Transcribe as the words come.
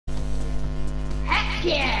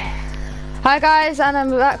Yeah. Hi guys, and I'm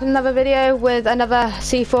back with another video with another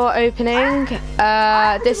C4 opening.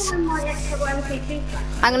 I'm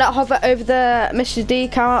gonna hover over the Mr. D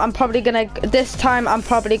camera. This time I'm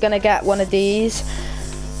probably gonna get one of these.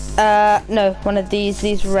 No, one of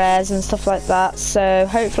these rares and stuff like that. So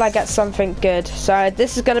hopefully I get something good. So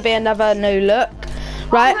this is gonna be another no look.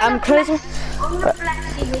 Right, I'm closing. Alright,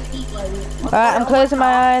 I'm closing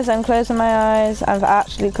my eyes. I've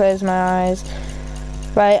actually closed my eyes.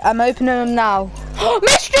 Right, I'm opening them now.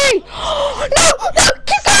 Mystery! No!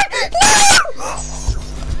 Keep going! No!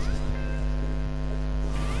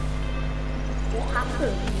 What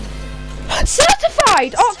happened?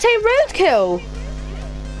 Certified Octane Roadkill!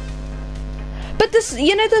 But this,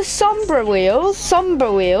 you know the Sombra wheels,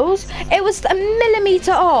 it was a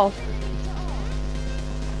millimeter off.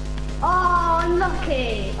 Oh,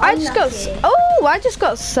 unlucky. I just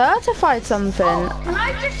got certified something. Oh, can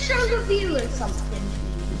I just show the viewers something,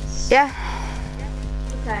 please? Yeah.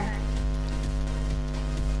 Okay.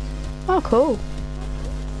 Oh, cool.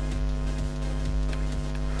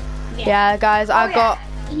 Yeah, guys, I got.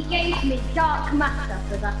 He gave me dark matter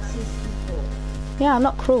for that season 4. Yeah, I'm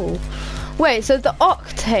not cruel. Wait, so the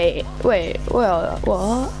Octane. Wait, well,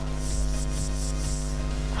 what?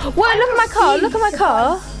 Wait, look at my car. Look at my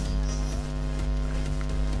car.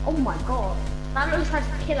 Oh my god, that looks like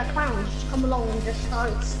a killer clown just come along and just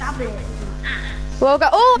started stabbing it with an axe. Well,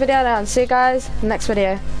 video down. See you guys next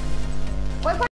video.